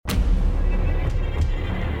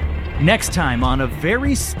Next time on a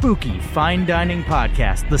very spooky fine dining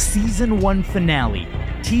podcast, the season 1 finale,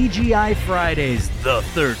 TGI Fridays the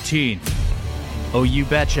 13th. Oh, you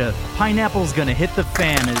betcha, pineapple's gonna hit the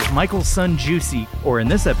fan as Michael's son Juicy, or in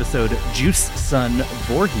this episode, Juice son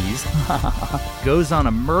Voorhees, goes on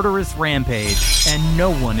a murderous rampage, and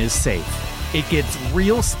no one is safe. It gets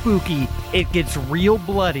real spooky, it gets real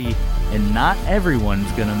bloody, and not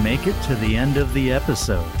everyone's gonna make it to the end of the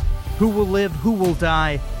episode. Who will live, who will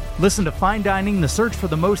die? Listen to Fine Dining, the search for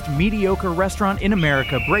the most mediocre restaurant in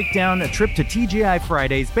America, break down a trip to TGI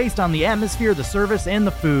Fridays based on the atmosphere, the service, and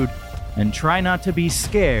the food, and try not to be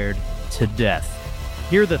scared to death.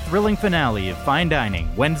 Hear the thrilling finale of Fine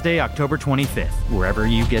Dining, Wednesday, October 25th, wherever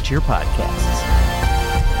you get your podcasts.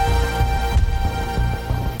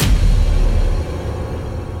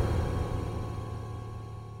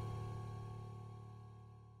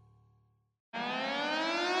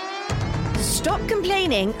 Stop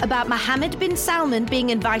complaining about Mohammed bin Salman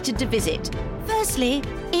being invited to visit. Firstly,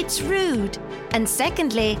 it's rude. And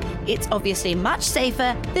secondly, it's obviously much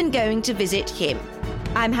safer than going to visit him.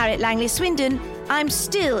 I'm Harriet Langley-Swindon. I'm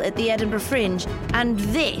still at the Edinburgh Fringe, and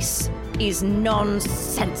this is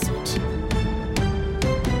Non-Censored.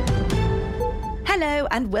 Hello,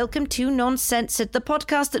 and welcome to Non-Censored, the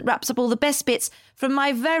podcast that wraps up all the best bits from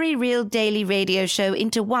my very real daily radio show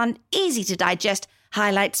into one easy-to-digest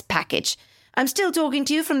highlights package. I'm still talking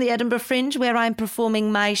to you from the Edinburgh Fringe, where I'm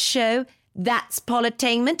performing my show, That's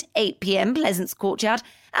Politainment, 8 p.m, Pleasance Courtyard,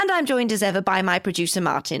 and I'm joined as ever by my producer,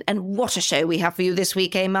 Martin. And what a show we have for you this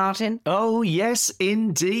week, eh, Martin? Oh, yes,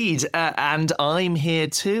 indeed. And I'm here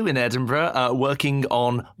too in Edinburgh, working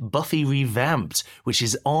on Buffy Revamped, which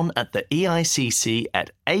is on at the EICC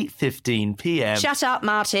at 8:15 p.m. Shut up,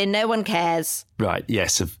 Martin. No one cares. Right,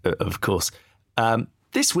 yes, of course.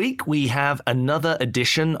 This week, we have another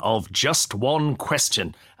edition of Just One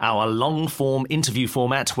Question, our long-form interview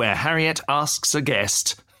format where Harriet asks a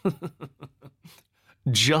guest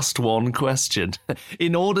just one question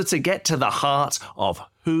in order to get to the heart of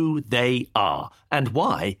who they are and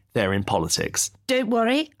why they're in politics. Don't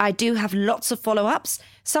worry, I do have lots of follow-ups,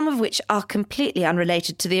 some of which are completely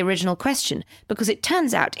unrelated to the original question, because it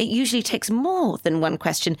turns out it usually takes more than one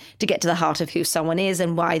question to get to the heart of who someone is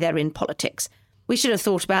and why they're in politics. We should have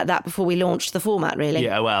thought about that before we launched the format, really.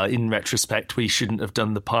 Yeah, well, in retrospect, we shouldn't have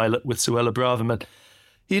done the pilot with Suella Braverman.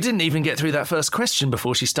 You didn't even get through that first question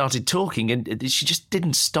before she started talking, and she just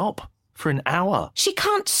didn't stop for an hour. She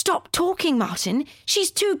can't stop talking, Martin.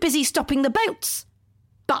 She's too busy stopping the boats.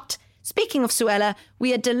 But speaking of Suella,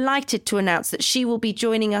 we are delighted to announce that she will be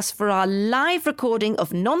joining us for our live recording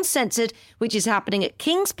of Non-Censored, which is happening at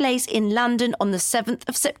King's Place in London on the 7th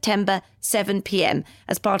of September, 7 p.m,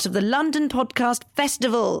 as part of the London Podcast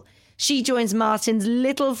Festival. She joins Martin's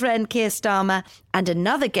little friend Keir Starmer and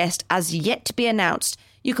another guest as yet to be announced.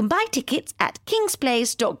 You can buy tickets at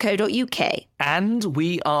kingsplace.co.uk. And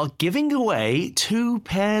we are giving away 2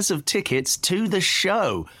 pairs of tickets to the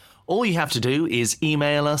show. All you have to do is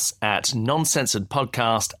email us at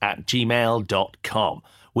noncensoredpodcast@gmail.com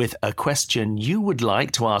with a question you would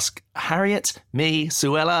like to ask Harriet, me,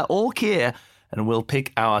 Suella, or Keir, and we'll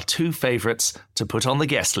pick our 2 favourites to put on the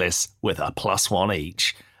guest list with a +1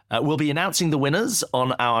 each. We'll be announcing the winners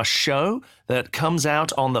on our show that comes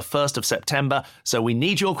out on the 1st of September, so we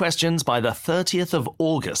need your questions by the 30th of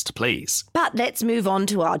August, please. But let's move on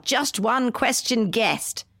to our Just One Question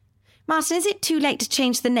guest. Martin, is it too late to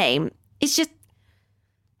change the name? It's just...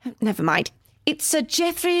 Never mind. It's Sir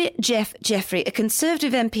Geoff-Geoffrey, a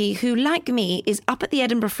Conservative MP who, like me, is up at the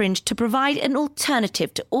Edinburgh Fringe to provide an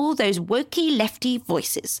alternative to all those wokey lefty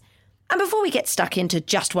voices. And before we get stuck into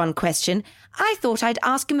Just One Question, I thought I'd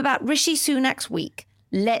ask him about Rishi Sunak's week.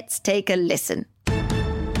 Let's take a listen.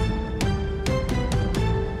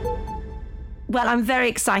 Well, I'm very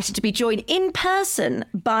excited to be joined in person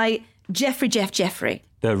by Geoff-Geoffrey.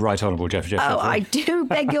 The Right Honourable Geoff-Geoffrey. Oh, I do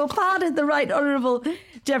beg your pardon, the Right Honourable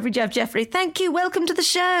Geoff-Geoffrey. Thank you. Welcome to the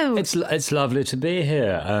show. It's lovely to be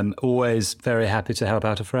here. Always very happy to help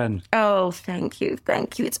out a friend. Oh, thank you.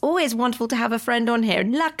 Thank you. It's always wonderful to have a friend on here.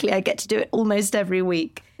 And luckily, I get to do it almost every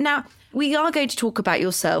week. Now, we are going to talk about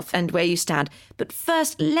yourself and where you stand. But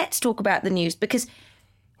first, let's talk about the news, because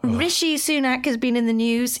Rishi Sunak has been in the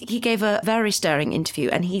news. He gave a very stirring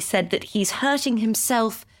interview and he said that he's hurting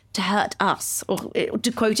himself to hurt us, or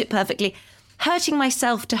to quote it perfectly, hurting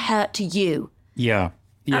myself to hurt you. Yeah.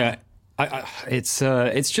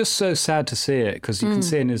 It's just so sad to see it, because you can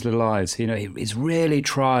see in his little eyes, he's really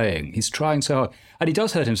trying. He's trying so hard. And he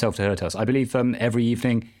does hurt himself to hurt us. I believe every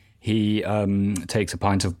evening He takes a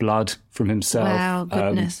pint of blood from himself. Wow,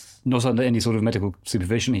 goodness. Not under any sort of medical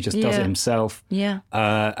supervision. He just does it himself. Yeah.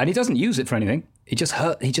 And he doesn't use it for anything. He just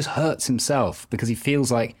hurts himself because he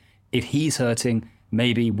feels like if he's hurting,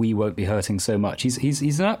 maybe we won't be hurting so much.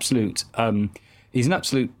 He's an absolute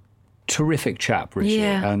terrific chap, Richie,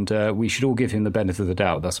 and we should all give him the benefit of the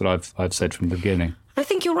doubt. That's what I've said from the beginning. I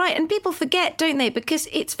think you're right, and people forget, don't they? Because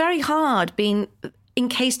it's very hard being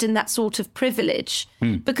encased in that sort of privilege.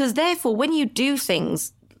 Because therefore, when you do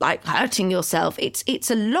things like hurting yourself, it's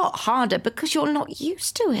a lot harder because you're not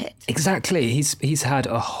used to it. Exactly. He's had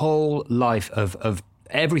a whole life of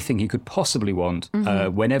everything he could possibly want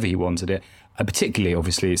whenever he wanted it, particularly,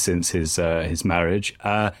 obviously, since his marriage.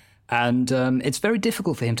 And it's very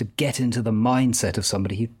difficult for him to get into the mindset of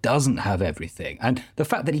somebody who doesn't have everything. And the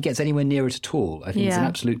fact that he gets anywhere near it at all, I think is an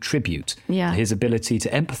absolute tribute to his ability to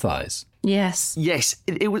empathise. Yes. Yes,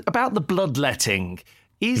 it was about the bloodletting.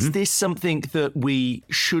 Is this something that we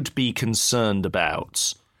should be concerned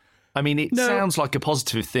about? I mean, it sounds like a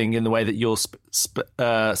positive thing in the way that you're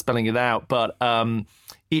spelling it out, but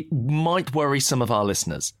it might worry some of our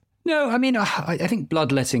listeners. No, I mean, I think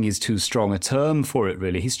bloodletting is too strong a term for it,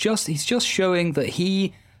 really. He's just showing that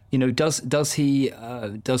he, does he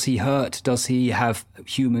hurt? Does he have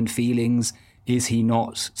human feelings? Is he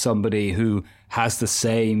not somebody who has the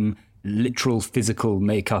same literal physical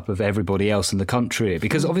makeup of everybody else in the country?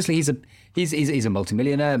 Because obviously he's a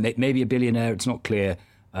multimillionaire, maybe a billionaire. It's not clear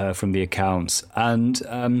from the accounts, and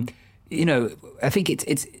I think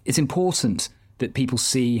it's important that people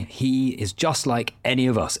see he is just like any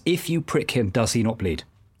of us. If you prick him, does he not bleed?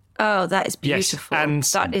 Oh, that is beautiful. Yes, and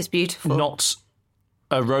that is beautiful. Not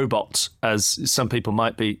a robot, as some people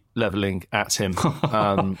might be levelling at him.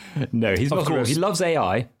 No, he's not a robot. He loves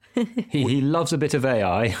AI. he loves a bit of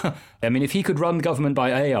AI. I mean, if he could run the government by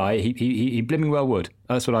AI, he blimming well would.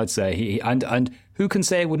 That's what I'd say. And who can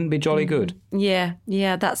say it wouldn't be jolly good? Yeah,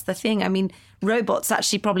 that's the thing. I mean, robots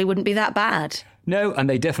actually probably wouldn't be that bad. No, and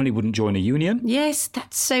they definitely wouldn't join a union. Yes,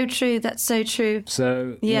 that's so true. That's so true.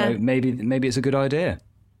 So, maybe it's a good idea.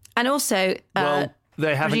 And also,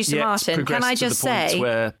 they haven't Producer yet Martin, can I just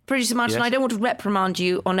say, Producer Martin, I don't want to reprimand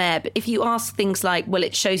you on air, but if you ask things like, well,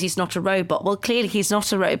 it shows he's not a robot. Well, clearly he's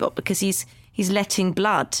not a robot because he's letting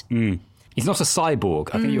blood. He's not a cyborg.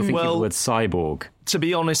 I think you're thinking the word cyborg. To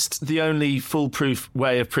be honest, the only foolproof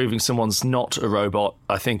way of proving someone's not a robot,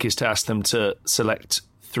 I think, is to ask them to select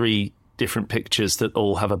 3 different pictures that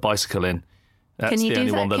all have a bicycle in. That's the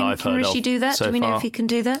only one that I've heard of. Can Rishi do that? Do we know if he can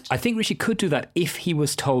do that? I think Rishi could do that if he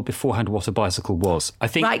was told beforehand what a bicycle was. I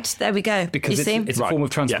think. Right, there we go. Because it's a form of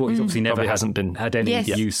transport he's obviously never had any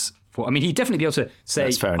use for. I mean, he'd definitely be able to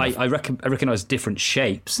say, I recognise different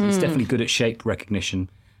shapes. He's definitely good at shape recognition.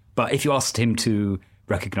 But if you asked him to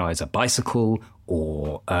recognise a bicycle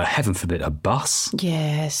or, heaven forbid, a bus.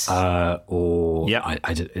 Yes. Or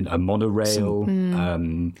a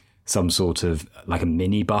monorail. Some sort of like a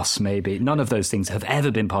minibus, maybe. None of those things have ever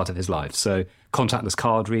been part of his life. So, contactless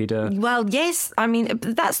card reader. Well, yes. I mean,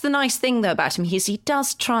 that's the nice thing, though, about him. He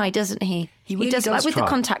does try, doesn't he? He really does like with try.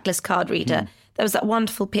 The contactless card reader, there was that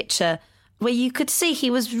wonderful picture where you could see he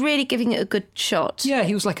was really giving it a good shot. Yeah,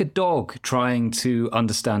 he was like a dog trying to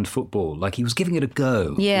understand football. Like, he was giving it a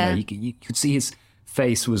go. Yeah. You could see his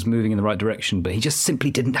face was moving in the right direction, but he just simply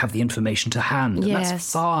didn't have the information to hand. Yes. And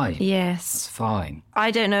that's fine. Yes. That's fine.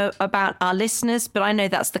 I don't know about our listeners, but I know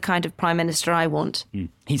that's the kind of Prime Minister I want.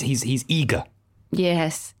 He's eager.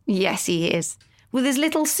 Yes. Yes, he is. With his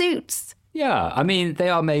little suits. Yeah, I mean, they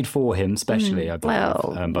are made for him, specially, I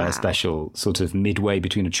believe, by a special sort of midway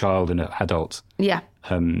between a child and an adult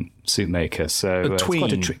suit maker. So it's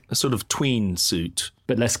quite a sort of tween suit.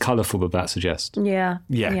 But less colourful than that suggests. Yeah.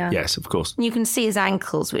 Yes, of course. You can see his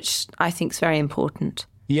ankles, which I think is very important.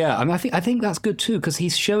 Yeah, I mean, I think that's good too, because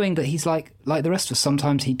he's showing that he's like the rest of us.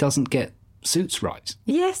 Sometimes he doesn't get suits right.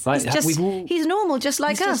 Yes, like, he's normal, just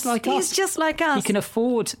like us. He's just like us. He can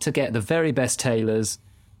afford to get the very best tailors,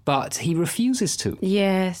 but he refuses to.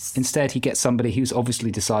 Yes. Instead, he gets somebody who's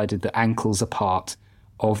obviously decided that ankles are part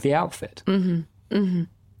of the outfit. I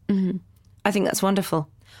think that's wonderful.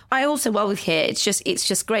 I also, while we're here, it's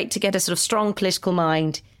just great to get a sort of strong political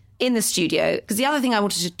mind in the studio. Because the other thing I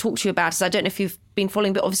wanted to talk to you about is, I don't know if you've been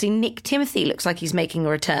following, but obviously Nick Timothy looks like he's making a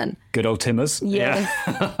return. Good old Timmers.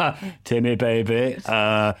 Yeah. Timmy, baby.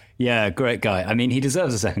 Great guy. I mean, he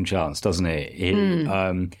deserves a second chance, doesn't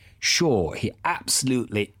he? Sure, he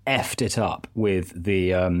absolutely effed it up with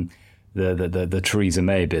the Theresa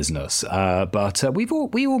May business. But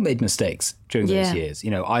we all made mistakes during those years.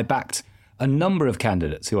 You know, I backed a number of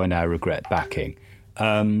candidates who I now regret backing.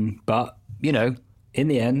 But, you know, in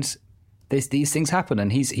the end, these things happen,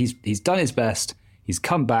 and he's done his best. He's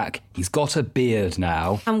come back. He's got a beard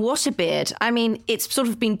now. And what a beard. I mean, it's sort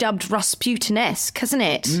of been dubbed Rasputin-esque, hasn't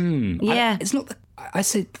it? Yeah. It's not, I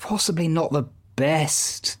say possibly not the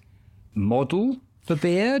best model for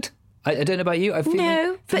beard. I don't know about you.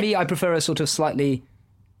 For me, I prefer a sort of slightly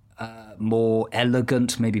more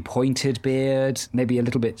elegant, maybe pointed beard, maybe a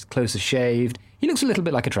little bit closer shaved. He looks a little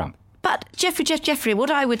bit like a tramp. But Geoffrey,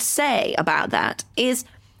 what I would say about that is,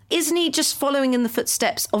 isn't he just following in the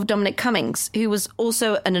footsteps of Dominic Cummings, who was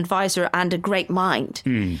also an advisor and a great mind?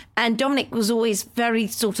 And Dominic was always very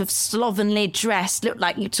sort of slovenly dressed, looked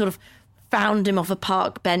like you'd sort of found him off a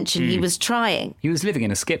park bench and he was trying. He was living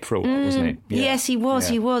in a skip for a while, wasn't he? Yeah. Yes, he was.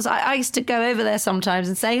 I used to go over there sometimes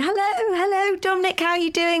and say, hello, Dominic, how are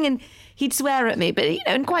you doing? And he'd swear at me, but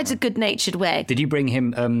in quite a good-natured way. Did you bring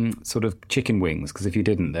him sort of chicken wings? Because if you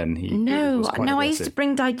didn't, then he was quite I used to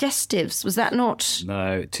bring digestives. Was that not?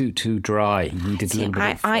 No, too dry. He needed a little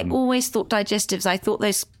bit of... I always thought digestives. I thought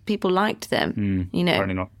those people liked them.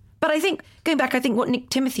 Apparently not. But I think, going back, I think what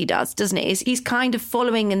Nick Timothy does, doesn't it, is he's kind of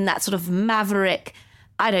following in that sort of maverick,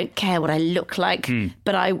 I don't care what I look like,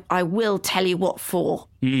 but I will tell you what for.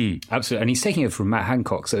 Absolutely. And he's taking it from Matt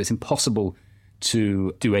Hancock, so it's impossible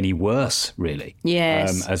to do any worse, really.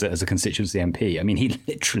 Yes. As a constituency MP. I mean, he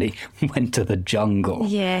literally went to the jungle.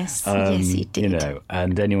 Yes, yes, he did.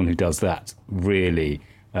 And anyone who does that really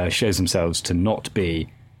shows themselves to not be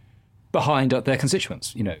behind their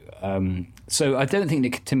constituents, So I don't think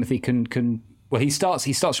Nick Timothy can. Well, he starts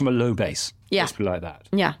from a low base. Yeah. Let's put it like that.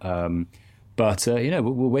 Yeah. But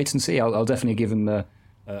we'll wait and see. I'll definitely give him a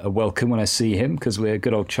welcome when I see him, because we're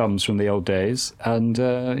good old chums from the old days, and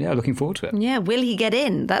looking forward to it. Yeah, will he get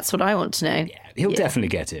in? That's what I want to know. Yeah, he'll definitely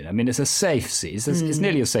get in. I mean, it's a safe seat. It's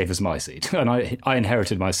nearly as safe as my seat, and I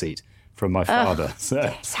inherited my seat from my father.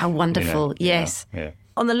 Yes, how wonderful! Yes. Yeah.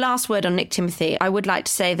 On the last word on Nick Timothy, I would like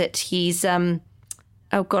to say that he's.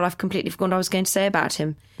 Oh God, I've completely forgotten what I was going to say about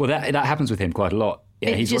him. Well, that happens with him quite a lot.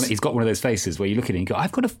 Yeah, he's got one of those faces where you look at it and you go,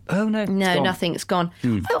 I've got a... Oh, no. No, nothing. It's gone.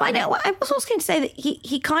 Oh, I know. I was also going to say that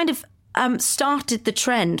he kind of started the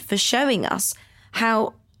trend for showing us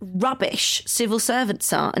how rubbish civil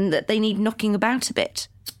servants are and that they need knocking about a bit.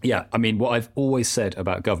 Yeah, I mean, what I've always said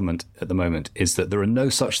about government at the moment is that there are no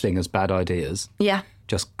such thing as bad ideas. Yeah.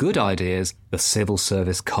 Just good ideas the civil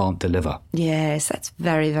service can't deliver. Yes, that's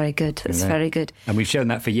very, very good. That's very good. And we've shown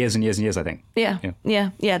that for years and years and years, I think. Yeah,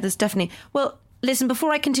 there's definitely... Well, listen,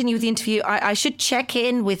 before I continue with the interview, I should check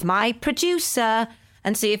in with my producer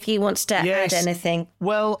and see if he wants to add anything.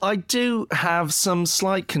 Well, I do have some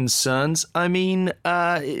slight concerns. I mean,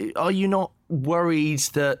 are you not worried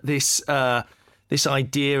that this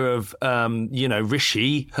idea of,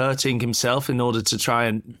 Rishi hurting himself in order to try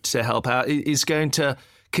and to help out is going to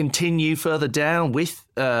continue further down with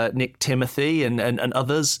Nick Timothy and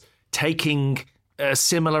others taking a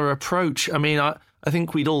similar approach? I mean, I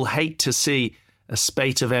think we'd all hate to see a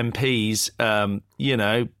spate of MPs,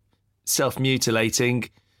 self-mutilating,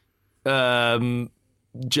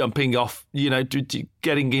 jumping off,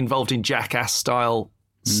 getting involved in jackass-style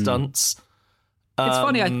stunts. It's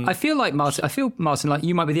funny. I feel Martin, like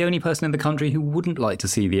you might be the only person in the country who wouldn't like to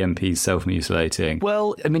see the MPs self-mutilating.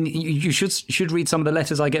 Well, I mean, you should read some of the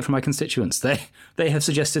letters I get from my constituents. They have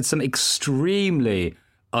suggested some extremely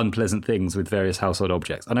unpleasant things with various household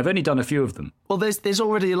objects, and I've only done a few of them. Well, there's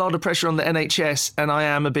already a lot of pressure on the NHS, and I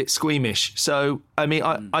am a bit squeamish. So, I mean,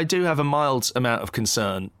 I do have a mild amount of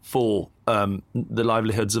concern for the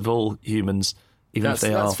livelihoods of all humans, even if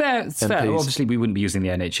they are. That's fair. It's fair. Well, obviously, we wouldn't be using the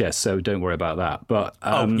NHS, so don't worry about that. But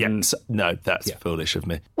no, that's foolish of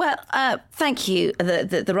me. Well, thank you,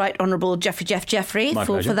 the Right Honourable Geoffrey,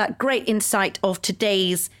 for that great insight of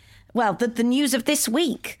today's, the news of this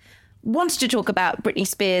week. Wanted to talk about Britney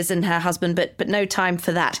Spears and her husband, but no time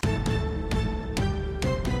for that.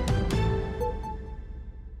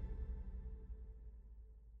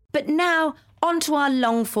 But now, on to our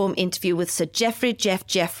long-form interview with Sir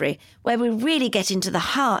Geoffrey, where we really get into the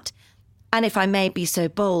heart, and if I may be so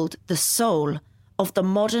bold, the soul of the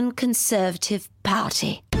modern Conservative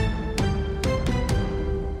Party.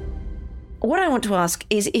 What I want to ask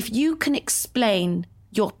is if you can explain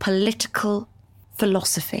your political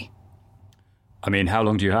philosophy. I mean, how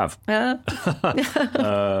long do you have?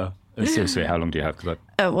 Seriously, how long do you have?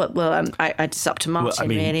 It's up to Martin,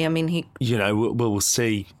 really. I mean, he... we'll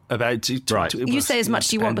see about... You say as much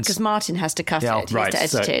as you want because Martin has to cut it. He has to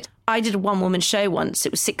edit it. I did a one-woman show once.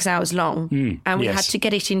 It was 6 hours long, and we had to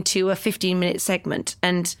get it into a 15-minute segment.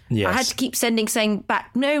 And I had to keep saying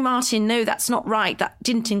back, no, Martin, no, that's not right. That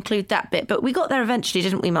didn't include that bit. But we got there eventually,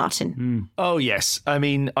 didn't we, Martin? Oh, yes. I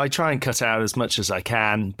mean, I try and cut out as much as I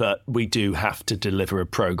can, but we do have to deliver a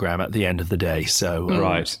programme at the end of the day. So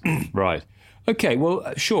Right. Okay,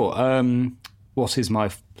 well, sure. What is my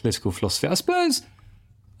political philosophy? I suppose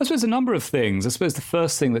a number of things. I suppose the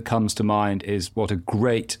first thing that comes to mind is what a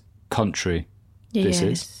great country this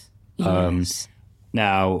is. Yes.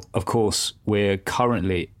 Now, of course, we're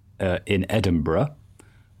currently in Edinburgh,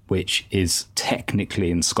 which is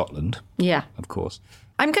technically in Scotland. Yeah. Of course.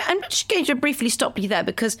 I'm just going to briefly stop you there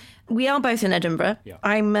because we are both in Edinburgh. Yeah.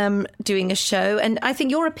 I'm doing a show, and I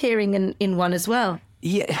think you're appearing in one as well.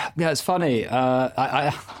 Yeah, it's funny.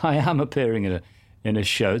 I am appearing in a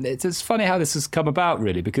show. It's funny how this has come about,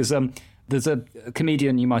 really, because there's a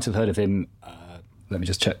comedian, you might have heard of him. Let me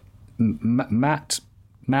just check. Matt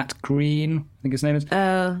Green, I think his name is.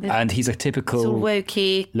 Oh, and he's a typical sort of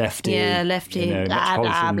wokey lefty. Yeah, lefty. You know, blah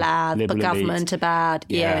blah blah. The government are bad.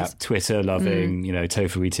 Yeah, Yes. Twitter loving,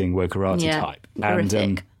 tofu eating wokerati type.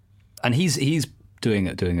 Horrific. And he's doing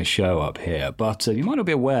a show up here, but you might not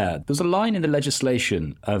be aware. There's a line in the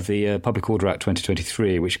legislation of the Public Order Act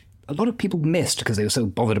 2023, which a lot of people missed because they were so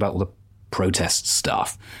bothered about all the protest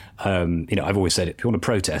stuff. I've always said, if you want to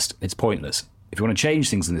protest, it's pointless. If you want to change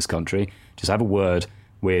things in this country, just have a word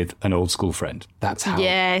with an old school friend. That's how.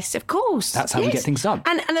 Yes, of course. That's how we get things done.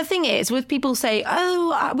 And the thing is, with people say,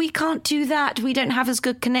 we can't do that, we don't have as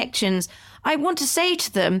good connections, I want to say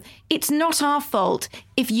to them, it's not our fault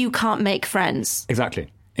if you can't make friends. Exactly.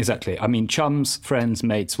 I mean, chums, friends,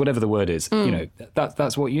 mates, whatever the word is,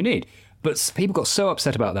 that's what you need. But people got so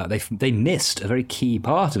upset about that, they missed a very key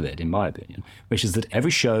part of it, in my opinion, which is that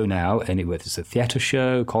every show now, whether it's a theatre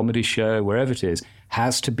show, comedy show, wherever it is,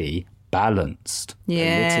 has to be balanced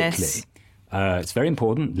politically. It's very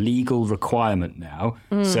important, legal requirement now.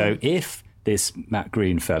 So if this Matt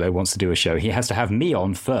Green fellow wants to do a show, he has to have me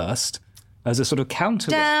on first as a sort of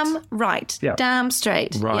counterweight. Damn right. Yeah. Damn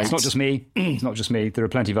straight. Right. Yes. It's not just me. It's not just me. There are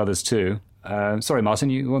plenty of others too. Sorry, Martin,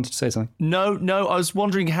 you wanted to say something? No, I was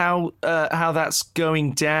wondering how that's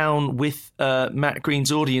going down with Matt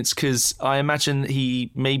Green's audience, because I imagine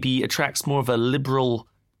he maybe attracts more of a liberal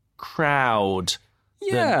crowd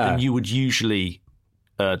than you would usually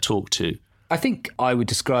talk to. I think I would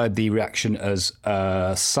describe the reaction as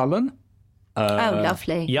sullen.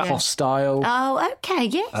 Lovely. Yeah. Hostile. Oh, okay,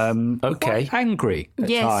 yes. Okay. Quite angry at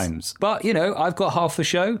times. But, I've got half the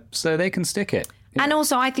show, so they can stick it. And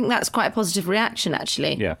also, I think that's quite a positive reaction,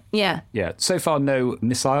 actually. Yeah. So far, no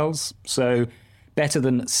missiles. So better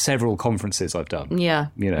than several conferences I've done. Yeah.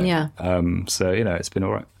 So, it's been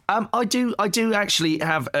all right. I do actually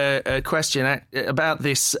have a question about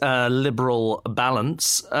this liberal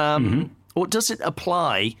balance. Or does it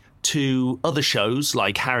apply to other shows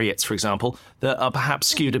like Harriet's, for example, that are perhaps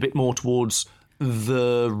skewed a bit more towards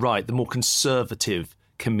the more conservative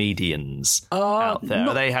comedians out there?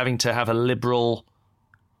 Are they having to have a liberal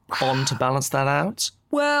on to balance that out?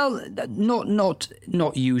 Well, not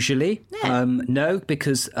usually. Yeah. No,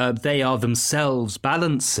 because they are themselves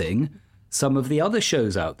balancing some of the other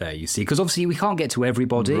shows out there, you see, because obviously we can't get to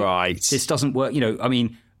everybody. Right. This doesn't work.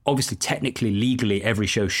 Obviously, technically, legally, every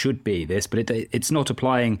show should be this, but it's not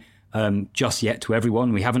applying just yet to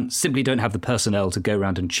everyone. We simply don't have the personnel to go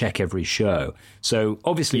around and check every show. So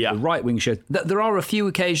obviously, the right-wing shows, there are a few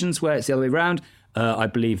occasions where it's the other way around. I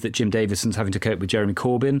believe that Jim Davison's having to cope with Jeremy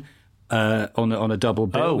Corbyn on a double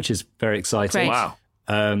bill, which is very exciting. Great.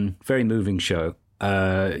 Wow. Very moving show.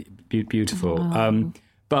 Beautiful.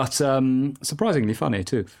 But surprisingly funny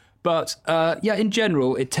too. But, in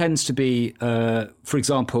general, it tends to be, for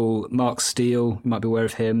example, Mark Steele, you might be aware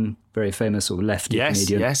of him, very famous sort of lefty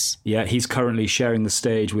comedian. Yes. Yeah, he's currently sharing the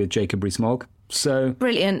stage with Jacob Rees-Mogg. So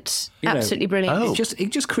Brilliant. Absolutely brilliant. Oh.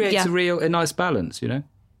 it just creates a nice balance,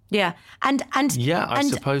 Yeah. And I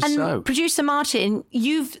suppose so. Producer Martin,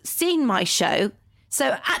 you've seen my show.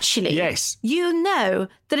 So actually, yes, you know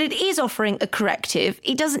that it is offering a corrective.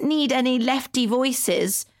 It doesn't need any lefty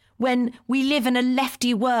voices when we live in a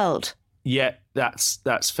lefty world. Yeah, that's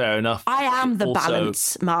fair enough. I am the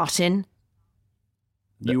balance, Martin.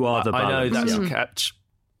 You are the balance. I know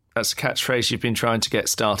that's a catchphrase you've been trying to get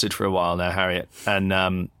started for a while now, Harriet. And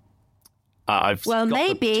I've got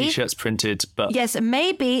the T-shirts printed. But yes,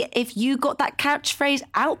 maybe if you got that catchphrase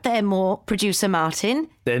out there more, Producer Martin,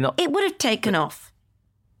 it would have taken off.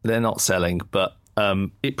 They're not selling, but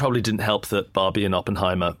it probably didn't help that Barbie and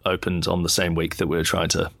Oppenheimer opened on the same week that we were trying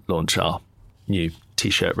to launch our new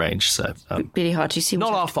T-shirt range. So really hard to see what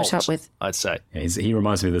not I our have to put fault, up with. I'd say. Yeah, he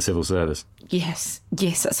reminds me of the civil service. Yes,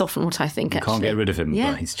 that's often what I think, actually. Can't get rid of him,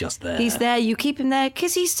 Yeah. but he's just there. He's there, you keep him there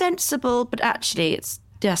because he's sensible, but actually it's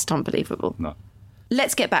just unbelievable. No.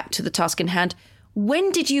 Let's get back to the task in hand.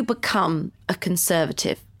 When did you become a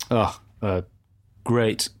Conservative?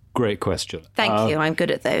 Great question. Thank you, I'm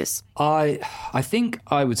good at those. I think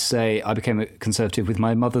I would say I became a Conservative with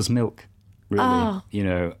my mother's milk, really. Oh. You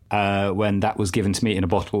know, when that was given to me in a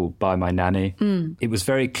bottle by my nanny, it was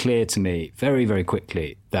very clear to me, very, very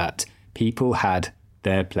quickly, that people had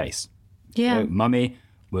their place. Yeah. You know, Mummy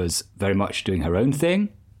was very much doing her own thing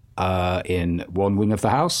in one wing of the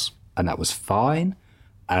house, and that was fine.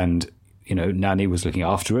 And, you know, Nanny was looking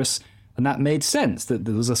after us, and that made sense, that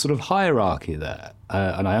there was a sort of hierarchy there.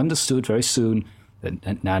 And I understood very soon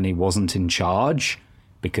that Nanny wasn't in charge,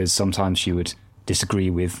 because sometimes she would disagree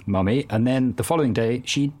with Mummy, and then the following day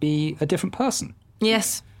she'd be a different person.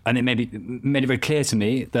 Yes. And it made it very clear to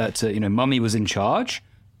me that, you know, Mummy was in charge,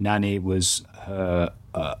 Nanny was her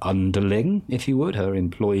underling, if you would, her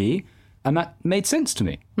employee, and that made sense to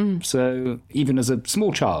me. So even as a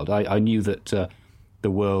small child, I knew that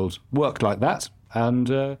the world worked like that, and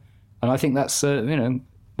I think that's, you know,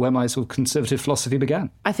 where my sort of Conservative philosophy began.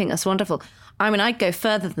 I think that's wonderful. I mean, I'd go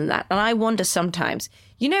further than that, and I wonder sometimes,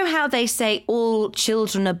 you know how they say all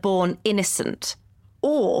children are born innocent,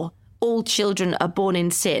 or all children are born in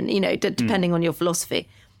sin, you know, depending on your philosophy.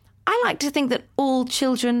 I like to think that all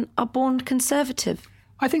children are born Conservative.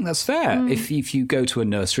 I think that's fair. If you go to a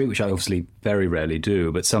nursery, which I obviously very rarely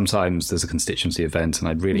do, but sometimes there's a constituency event and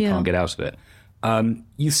I really can't get out of it,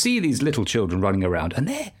 you see these little children running around, and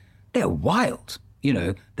they're wild. You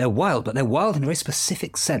know, they're wild, but they're wild in a very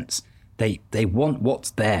specific sense. They want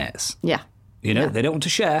what's theirs. Yeah. You know, they don't want to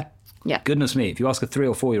share. Yeah. Goodness me, if you ask a 3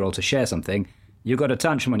 or 4 year old to share something, you've got a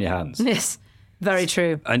tantrum on your hands. Yes, very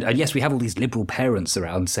true. And yes, we have all these liberal parents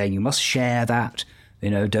around saying you must share that.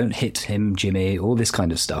 You know, don't hit him, Jimmy, all this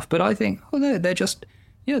kind of stuff. But I think, oh no, they're just,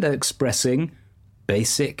 you know, they're expressing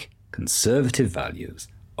basic Conservative values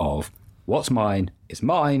of what's mine is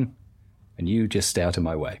mine, and you just stay out of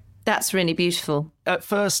my way. That's really beautiful. At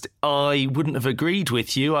first, I wouldn't have agreed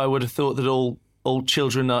with you. I would have thought that all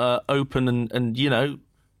children are open and, you know,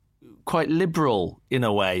 quite liberal in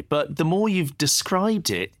a way. But the more you've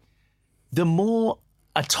described it, the more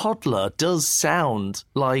a toddler does sound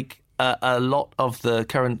like a lot of the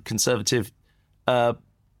current Conservative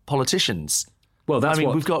politicians. Well,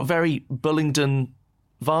 we've got very Bullingdon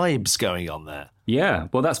vibes going on there. Yeah,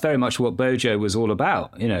 well, that's very much what Bojo was all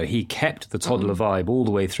about. You know, he kept the toddler vibe all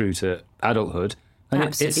the way through to adulthood, and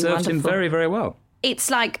it served him very, very well. It's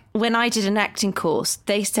like when I did an acting course,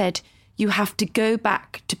 they said you have to go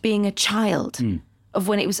back to being a child of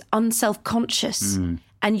when it was unself-conscious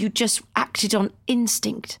and you just acted on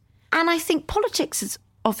instinct. And I think politics is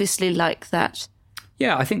obviously like that.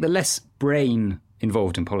 Yeah, I think the less brain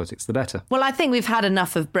involved in politics, the better. Well, I think we've had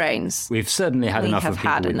enough of brains. We've certainly had enough of people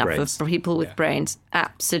with brains. We have had enough of people with brains.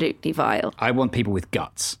 Absolutely vile. I want people with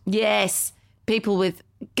guts. Yes, people with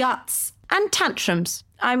guts and tantrums.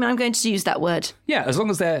 I'm going to use that word. Yeah, as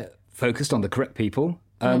long as they're focused on the correct people,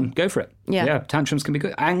 go for it. Yeah, tantrums can be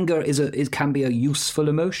good. Anger can be a useful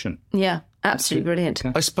emotion. Yeah, absolutely brilliant.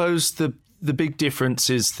 I suppose the big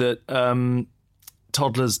difference is that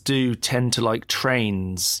toddlers do tend to like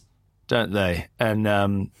trains, don't they? And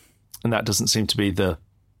that doesn't seem to be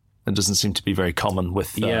very common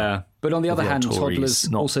with but on the other hand,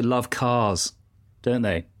 toddlers also love cars, don't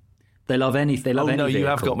they? They love anything. Oh no, you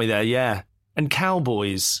have got me there. Yeah, and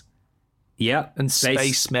cowboys. Yeah, and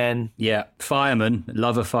spacemen. Yeah, firemen.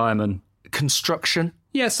 Love a fireman. Construction.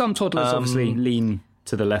 Yeah, some toddlers obviously lean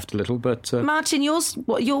to the left a little, but Martin, your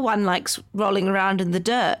one likes rolling around in the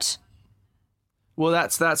dirt. Well,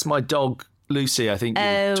 that's my dog Lucy. I think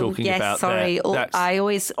you're talking about. Sorry, I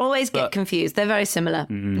always get confused. They're very similar.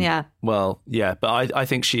 Yeah. Well, yeah, but I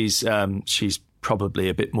think she's probably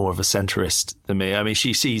a bit more of a centrist than me. I mean,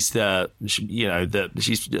 she sees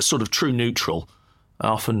she's sort of true neutral. I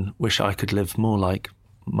often wish I could live more like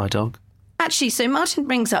my dog. Actually, so Martin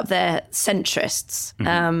brings up their centrists,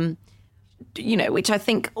 which I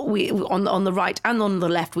think we on the right and on the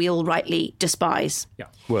left we all rightly despise. Yeah,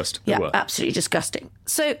 worst. Yeah, absolutely disgusting.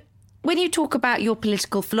 So when you talk about your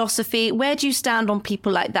political philosophy, where do you stand on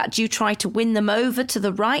people like that? Do you try to win them over to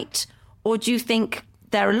the right, or do you think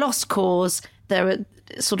they're a lost cause? They're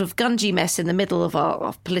a sort of gungy mess in the middle of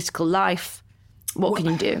our political life. What can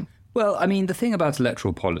you do? Well, I mean, the thing about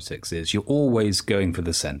electoral politics is you're always going for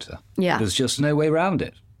the centre. Yeah. There's just no way around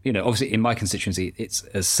it. You know, obviously in my constituency, it's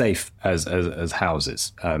as safe as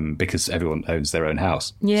houses because everyone owns their own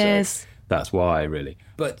house. Yes. So That's why, really.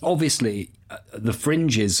 But obviously, the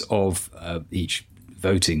fringes of each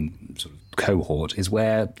voting sort of cohort is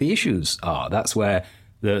where the issues are. That's where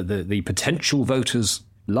the potential voters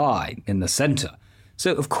lie, in the centre.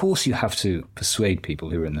 So, of course, you have to persuade people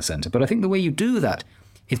who are in the centre. But I think the way you do that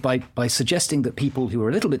is by suggesting that people who are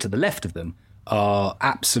a little bit to the left of them are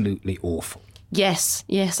absolutely awful. Yes,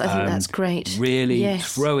 I think that's great. Really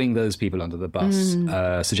throwing those people under the bus,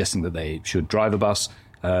 suggesting that they should drive a bus,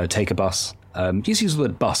 take a bus. Just use the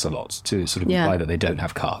word bus a lot to sort of imply that they don't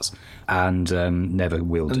have cars and never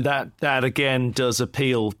will do. And that again does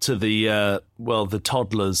appeal to the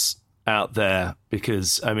toddlers out there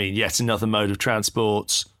because, I mean, yet another mode of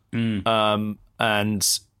transport. And,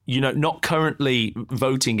 not currently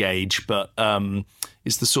voting age, but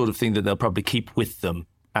it's the sort of thing that they'll probably keep with them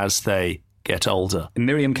as they get older.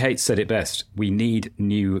 Miriam Cates said it best. We need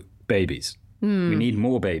new babies. We need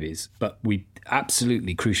more babies, but we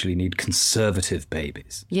absolutely, crucially need conservative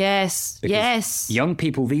babies. Yes, because young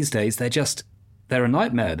people these days, they're a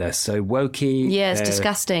nightmare. They're so wokey. Yeah, it's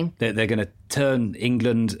disgusting. They're going to turn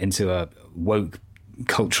England into a woke,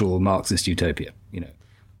 cultural Marxist utopia,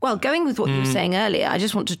 Well, going with what you were saying earlier, I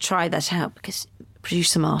just want to try that out because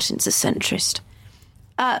Producer Martin's a centrist.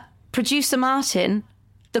 Producer Martin,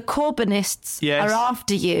 the Corbynists are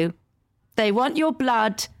after you. They want your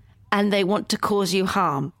blood and they want to cause you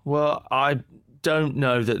harm. Well, I don't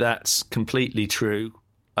know that that's completely true.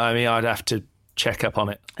 I mean, I'd have to check up on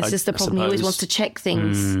it. That's just the problem. He always wants to check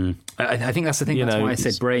things. I think that's the thing. That's why I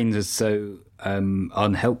said brains are so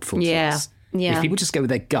unhelpful to us. Yeah. If people just go with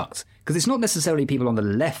their gut, because it's not necessarily people on the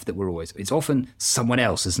left that we're always. It's often someone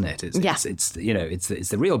else, isn't it? It's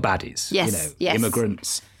the real baddies. Yes.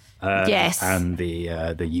 Immigrants. And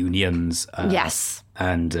the unions.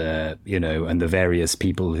 And and the various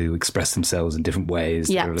people who express themselves in different ways.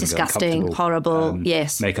 Yeah, disgusting, horrible.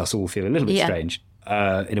 Make us all feel a little bit strange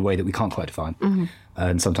in a way that we can't quite define. Mm-hmm.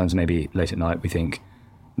 And sometimes maybe late at night we think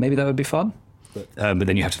maybe that would be fun. But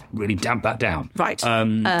then you have to really damp that down. Right.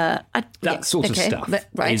 That sort of stuff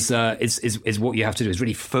is what you have to do, is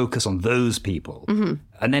really focus on those people. Mm-hmm.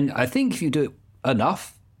 And then I think if you do it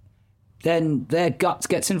enough, then their gut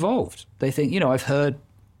gets involved. They think, I've heard,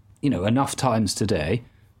 enough times today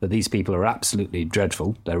that these people are absolutely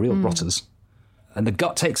dreadful. They're real rotters. And the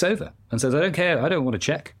gut takes over and says, I don't care. I don't want to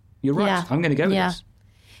check. You're right. Yeah. I'm going to go with this.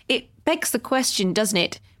 It begs the question, doesn't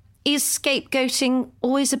it? Is scapegoating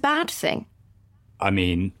always a bad thing? I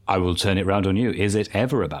mean, I will turn it round on you. Is it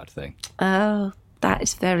ever a bad thing? Oh, that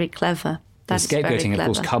is very clever. Scapegoating, of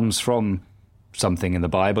course, comes from something in the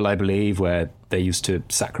Bible, I believe, where they used to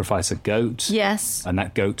sacrifice a goat. Yes. And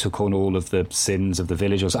that goat took on all of the sins of the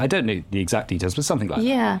village. I don't know the exact details, but something like that.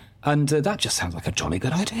 Yeah. And that just sounds like a jolly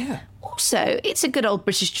good idea. Also, it's a good old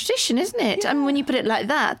British tradition, isn't it? Yeah. I mean, when you put it like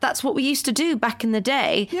that, that's what we used to do back in the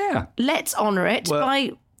day. Yeah. Let's honour it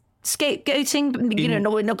by scapegoating.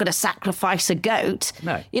 No, we're not going to sacrifice a goat.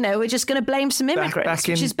 No. We're just going to blame some immigrants,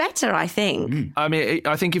 which is better, I think. I mean,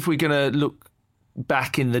 I think if we're going to look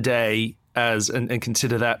back in the day and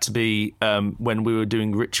consider that to be when we were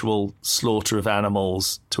doing ritual slaughter of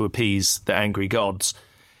animals to appease the angry gods,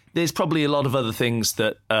 there's probably a lot of other things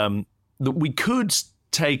that we could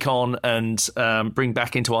take on and bring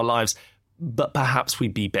back into our lives, but perhaps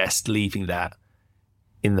we'd be best leaving that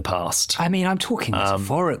in the past. I mean, I'm talking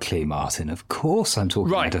metaphorically, Martin. Of course I'm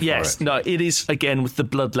talking metaphorically. Yes. No, it is, again, with the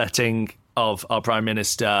bloodletting of our Prime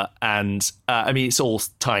Minister, and I mean, it's all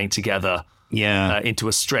tying together into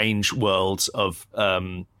a strange world of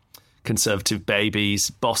conservative babies,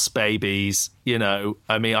 boss babies.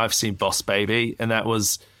 I mean, I've seen Boss Baby, and that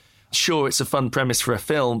was, sure, it's a fun premise for a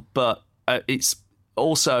film, but it's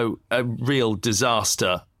also a real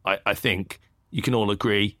disaster, I think. You can all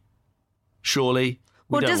agree, surely.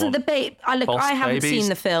 Well, doesn't the baby... I haven't seen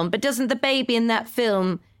the film, but doesn't the baby in that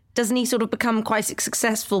film, doesn't he sort of become quite a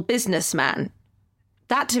successful businessman?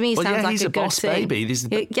 That to me sounds like a good thing. He's a boss baby.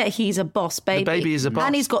 He's a boss baby. The baby is a boss.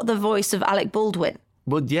 And he's got the voice of Alec Baldwin.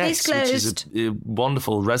 Well, yes, which is a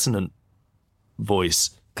wonderful, resonant voice.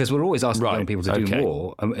 Because we're always asking young people to do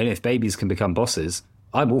more, and if babies can become bosses,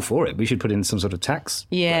 I'm all for it. We should put in some sort of tax.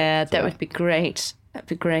 Yeah, that would be great. That'd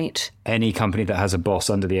be great. Any company that has a boss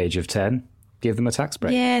under the age of 10, give them a tax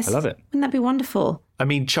break. Yes. I love it. Wouldn't that be wonderful? I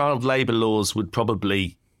mean, child labour laws would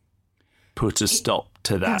probably put a stop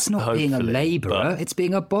to that. That's not being a labourer, it's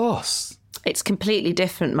being a boss. It's completely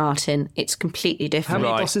different, Martin. It's completely different. How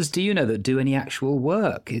many bosses do you know that do any actual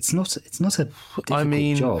work? It's not a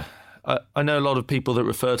difficult job. I know a lot of people that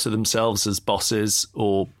refer to themselves as bosses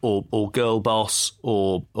or girl boss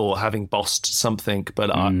or having bossed something, but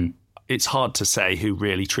it's hard to say who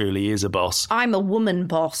really truly is a boss. I'm a woman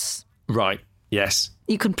boss. Right. Yes.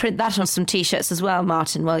 You can print that on some T-shirts as well,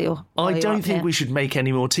 Martin, while you're I don't up think here. we should make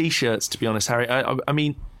any more T-shirts, to be honest, Harry. I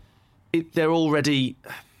mean, they're already...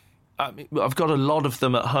 I've got a lot of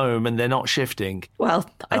them at home and they're not shifting. Well,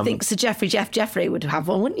 I think Sir Geoffrey would have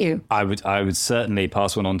one, wouldn't you? I would certainly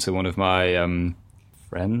pass one on to one of my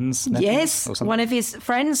friends. Yes, one of his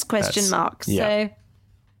friends, question mark. Yeah. So,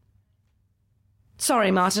 sorry,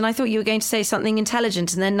 Martin, I thought you were going to say something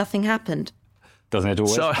intelligent and then nothing happened. Doesn't it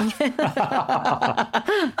always? So,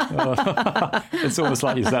 It's almost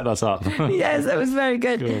like you set that up. Yes, that was very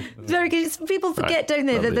good. Cool. Very good. People forget, don't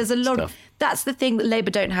they, that lovely there's a lot stuff. of... That's the thing that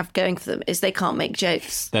Labour don't have going for them, is they can't make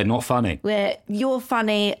jokes. They're not funny. Where you're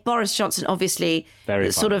funny, Boris Johnson, obviously, Very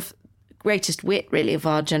the sort funny. of greatest wit, really, of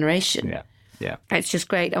our generation. Yeah, yeah. It's just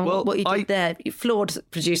great. And Well, what you did there, you floored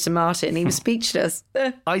producer Martin. He was speechless.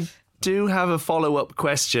 I do have a follow-up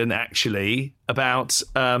question, actually, about,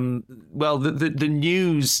 the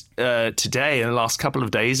news today and the last couple of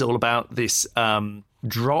days all about this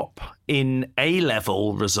drop in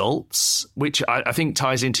A-level results, which I think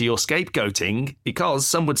ties into your scapegoating, because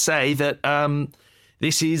some would say that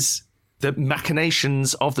this is the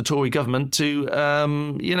machinations of the Tory government to,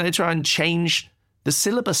 try and change the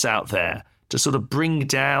syllabus out there to sort of bring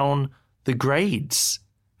down the grades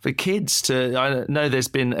for kids. I know there's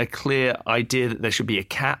been a clear idea that there should be a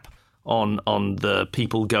cap on the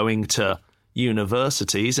people going to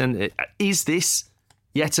universities. And is this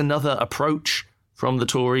yet another approach from the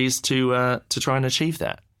Tories to try and achieve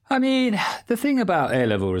that? I mean, the thing about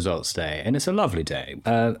A-level results day, and it's a lovely day,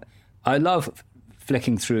 I love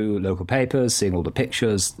flicking through local papers, seeing all the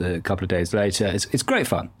pictures a couple of days later. It's great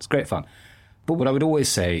fun. It's great fun. But what I would always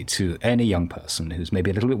say to any young person who's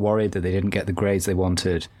maybe a little bit worried that they didn't get the grades they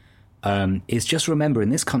wanted is just remember, in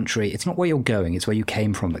this country, it's not where you're going, it's where you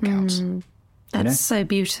came from that counts. That's so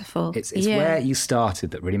beautiful. It's where you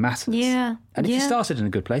started that really matters. Yeah. And if you started in a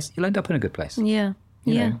good place, you'll end up in a good place. Yeah.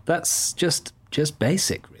 You know, that's just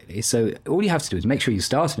basic, really. So all you have to do is make sure you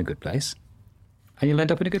start in a good place and you'll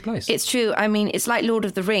end up in a good place. It's true. I mean, it's like Lord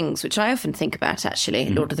of the Rings, which I often think about, actually,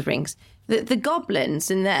 Lord of the Rings. The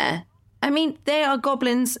goblins in there, I mean, they are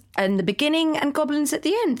goblins in the beginning and goblins at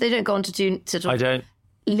the end. They don't go on to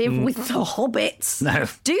live with the hobbits. No.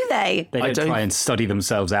 Do they? They don't try and study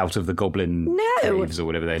themselves out of the goblin caves or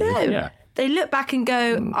whatever they do. Yeah. They look back and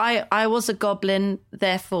go, I was a goblin,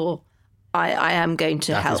 therefore I am going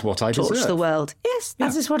to That help is what I torch deserve. the world. Yes,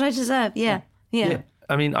 that is what I deserve. Yeah.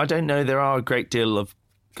 I mean, I don't know. There are a great deal of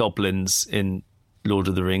goblins in Lord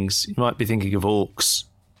of the Rings. You might be thinking of orcs.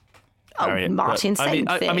 Oh, Harriet, Martin, but, same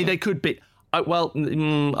thing. I mean, they could be. I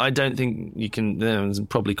don't think you can. It's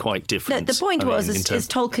probably quite different. The point was, is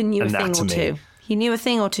Tolkien knew a thing or two. He knew a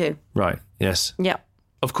thing or two. Right, yes. Yeah.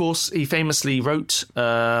 Of course, he famously wrote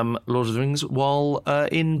Lord of the Rings while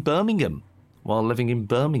in Birmingham, while living in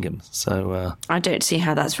Birmingham. So I don't see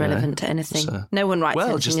how that's relevant to anything. No one writes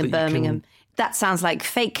anything in Birmingham. That sounds like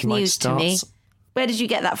fake news to me. Where did you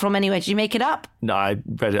get that from anyway? Did you make it up? No, I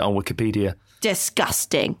read it on Wikipedia.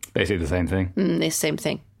 Disgusting. Basically the same thing. The same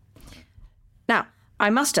thing. Now, I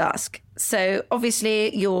must ask, so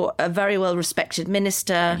obviously you're a very well-respected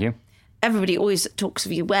minister. Thank you. Everybody always talks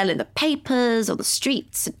of you well in the papers, on the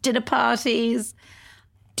streets, at dinner parties.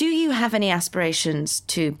 Do you have any aspirations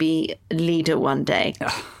to be leader one day?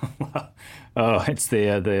 Oh, it's the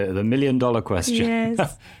 $1 million question.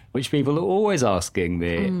 Yes. Which people are always asking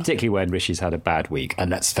me, particularly when Rishi's had a bad week.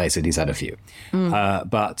 And let's face it, he's had a few.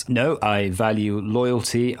 But no, I value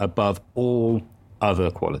loyalty above all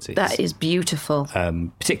other qualities. That is beautiful.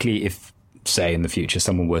 Particularly if, say, in the future,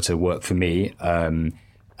 someone were to work for me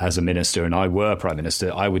as a minister and I were Prime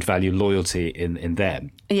Minister, I would value loyalty in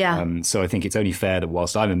them. Yeah. So I think it's only fair that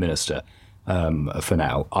whilst I'm a minister for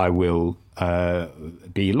now, I will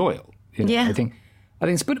be loyal. You know, Yeah. I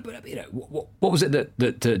think it's, but you know, what was it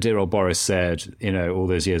that dear old Boris said, you know, all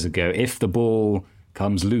those years ago? If the ball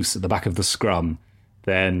comes loose at the back of the scrum,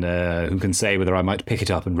 then who can say whether I might pick it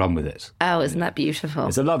up and run with it? Oh, isn't that beautiful?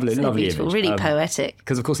 It's a lovely beautiful, image. really poetic.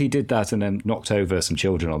 Because, of course, he did that and then knocked over some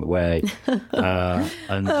children on the way.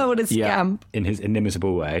 And, Oh, what a scamp. In his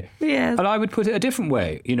inimitable way. Yes. And I would put it a different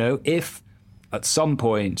way. You know, if at some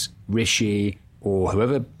point Rishi or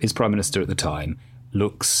whoever is Prime Minister at the time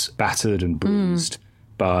looks battered and bruised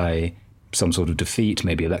by some sort of defeat,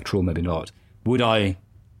 maybe electoral, maybe not, would I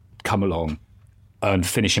come along and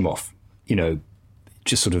finish him off? You know,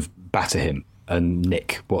 just sort of batter him and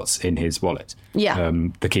nick what's in his wallet. Yeah.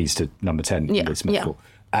 The keys to number 10 in this medical.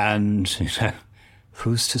 And, you know,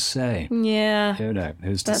 who's to say? Yeah. Who knows?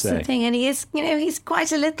 Who's to That's say? the thing. And he is, you know, he's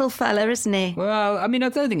quite a little fella, isn't he? Well, I mean, I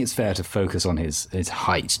don't think it's fair to focus on his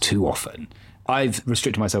height too often. I've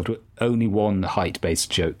restricted myself to only one height-based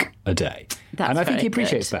joke a day. That's and I think he very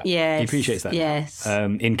appreciates good. that. Yes. He appreciates that. Yes.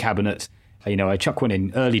 In cabinet, I chuck one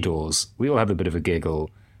in early doors. We all have a bit of a giggle.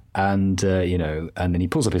 And, and then he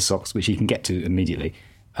pulls up his socks, which he can get to immediately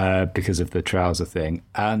because of the trouser thing.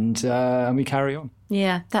 And we carry on.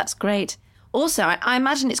 Yeah, that's great. Also, I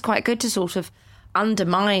imagine it's quite good to sort of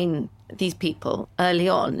undermine these people early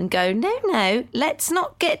on and go, no, let's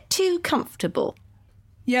not get too comfortable.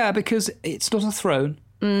 Yeah, because it's not a throne.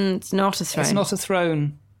 It's not a throne. It's not a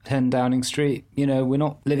throne, 10 Downing Street. We're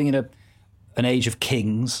not living in an age of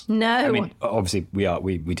kings. No. I mean, obviously we are.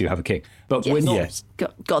 We do have a king. But we're not. Yes.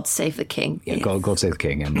 God save the king. Yeah, Yes. God save the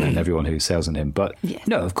king and everyone who sails on him. But Yes.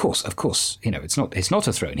 no, of course, it's not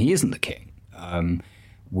a throne. He isn't the king.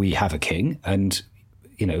 We have a king, and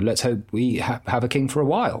let's hope we have a king for a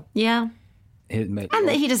while. Yeah. And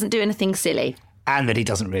that he doesn't do anything silly. And that he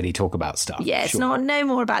doesn't really talk about stuff. Yes, sure. no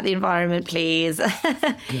more about the environment, please.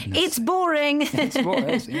 It's boring.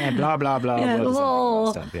 Blah, blah, blah. Yeah, Words and oh,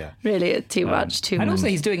 that stuff, yeah. really, too much. And also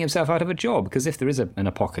he's doing himself out of a job, because if there is an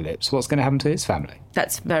apocalypse, what's going to happen to his family?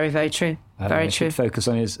 That's very, very true. Very He true. should focus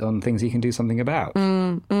on things he can do something about.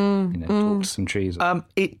 Talk to some trees.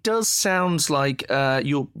 It does sound like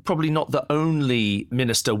you're probably not the only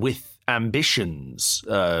minister with ambitions.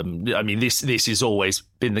 I mean, this has always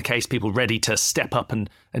been the case. People ready to step up and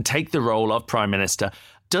take the role of Prime Minister.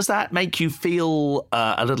 Does that make you feel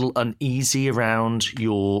a little uneasy around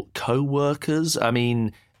your co-workers? I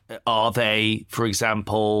mean, are they, for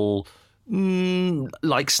example,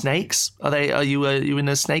 like snakes? Are you in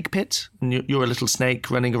a snake pit and you're a little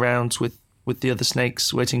snake running around with the other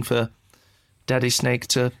snakes waiting for Daddy Snake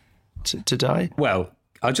to die? Well,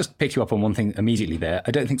 I'll just pick you up on one thing immediately there.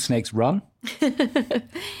 I don't think snakes run.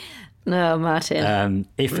 No, Martin.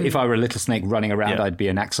 If I were a little snake running around, Yeah. I'd be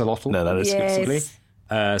an axolotl. No, that is Yes.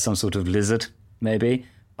 Possibly. Some sort of lizard, maybe.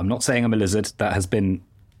 I'm not saying I'm a lizard. That has been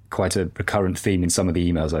quite a recurrent theme in some of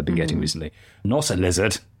the emails I've been getting recently. Not a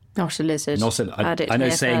lizard. Not a lizard. I know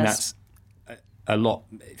saying that's a lot.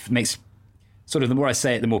 It makes sort of, the more I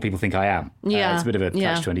say it, the more people think I am. Yeah. It's a bit of a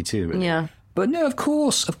Yeah. catch-22, really. Yeah. But no, of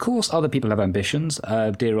course, other people have ambitions.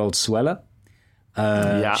 Dear old Suella.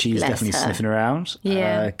 She's Bless definitely her. sniffing around.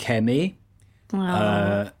 Yeah. Kemi.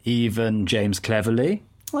 Even James Cleverly.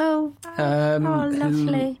 Oh,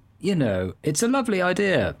 lovely. It's a lovely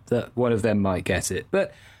idea that one of them might get it.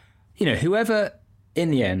 But, whoever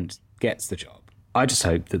in the end gets the job, I just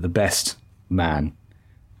hope that the best man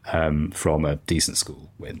from a decent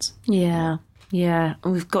school wins. Yeah. And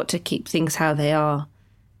we've got to keep things how they are.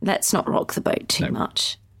 Let's not rock the boat too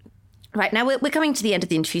much. Right, now we're coming to the end of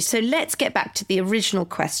the interview, so let's get back to the original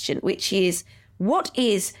question, which is, what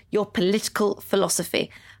is your political philosophy?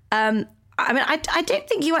 I don't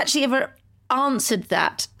think you actually ever answered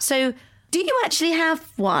that. So do you actually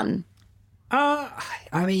have one?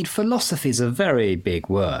 Philosophy is a very big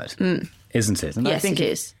word, isn't it? And Yes, I think it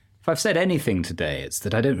is. If I've said anything today, it's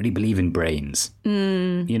that I don't really believe in brains. I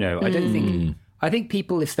don't think... I think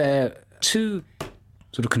people, if they're too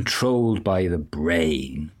sort of controlled by the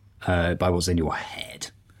brain, by what's in your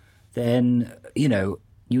head, then, you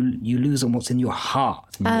lose on what's in your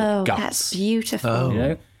heart, and your guts. That's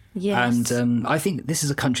beautiful. Yes. And I think this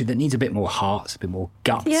is a country that needs a bit more heart, a bit more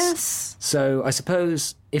guts. Yes. So I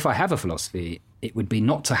suppose if I have a philosophy, it would be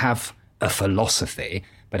not to have a philosophy,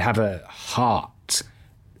 but have a heart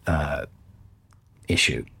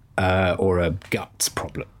issue or a guts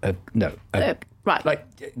problem. Right.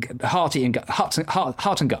 Like heart and guts. Heart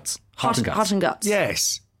and guts. Heart and guts.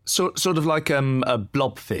 Yes, sort of like a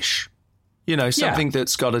blobfish. Something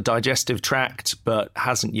that's got a digestive tract but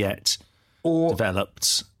hasn't yet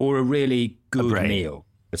developed. Or a really good brain. meal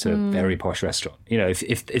at a very posh restaurant.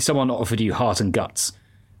 If someone offered you heart and guts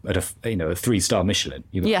at a 3-star Michelin,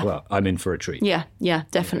 you go, Yeah. well, I'm in for a treat. Yeah,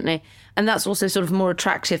 definitely. And that's also sort of more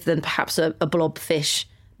attractive than perhaps a blobfish,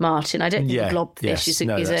 Martin. I don't think Yeah, a blobfish yes. is,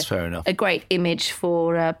 No, is that's fair enough. a great image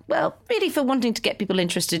for, really for wanting to get people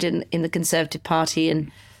interested in the Conservative Party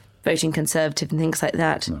and voting Conservative and things like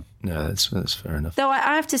that. No, that's fair enough. Though I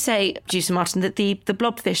have to say, Producer Martin, that the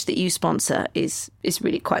blobfish that you sponsor is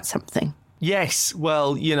really quite something. Yes,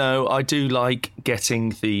 well, I do like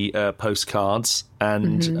getting the postcards,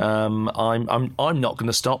 and I'm not going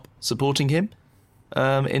to stop supporting him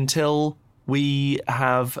until we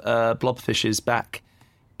have blobfishes back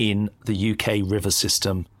in the UK river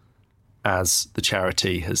system, as the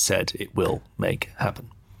charity has said it will make happen.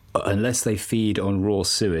 Unless they feed on raw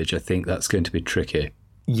sewage, I think that's going to be tricky.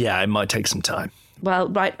 Yeah, it might take some time. Well,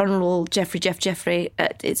 Right Honourable Geoff-Geoffrey,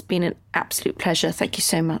 it's been an absolute pleasure. Thank you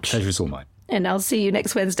so much. Pleasure's all mine. And I'll see you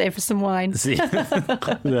next Wednesday for some wine. See,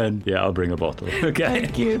 then, yeah, I'll bring a bottle. Okay.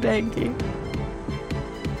 Thank you.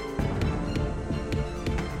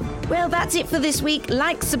 Well, that's it for this week.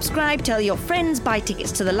 Like, subscribe, tell your friends, buy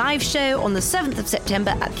tickets to the live show on the 7th of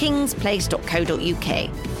September at kingsplace.co.uk.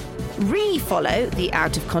 Re-follow the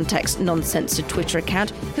Out of Context Non-Censored Twitter account,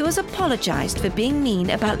 who has apologised for being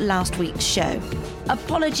mean about last week's show.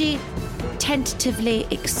 Apology tentatively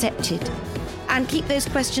accepted. And keep those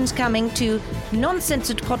questions coming to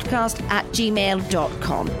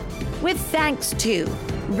noncensoredpodcast@gmail.com. With thanks to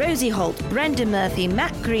Rosie Holt, Brendan Murphy,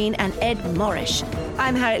 Matt Green and Ed Morrish.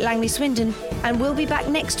 I'm Harriet Langley-Swindon, and we'll be back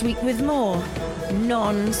next week with more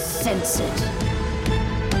Non-Censored.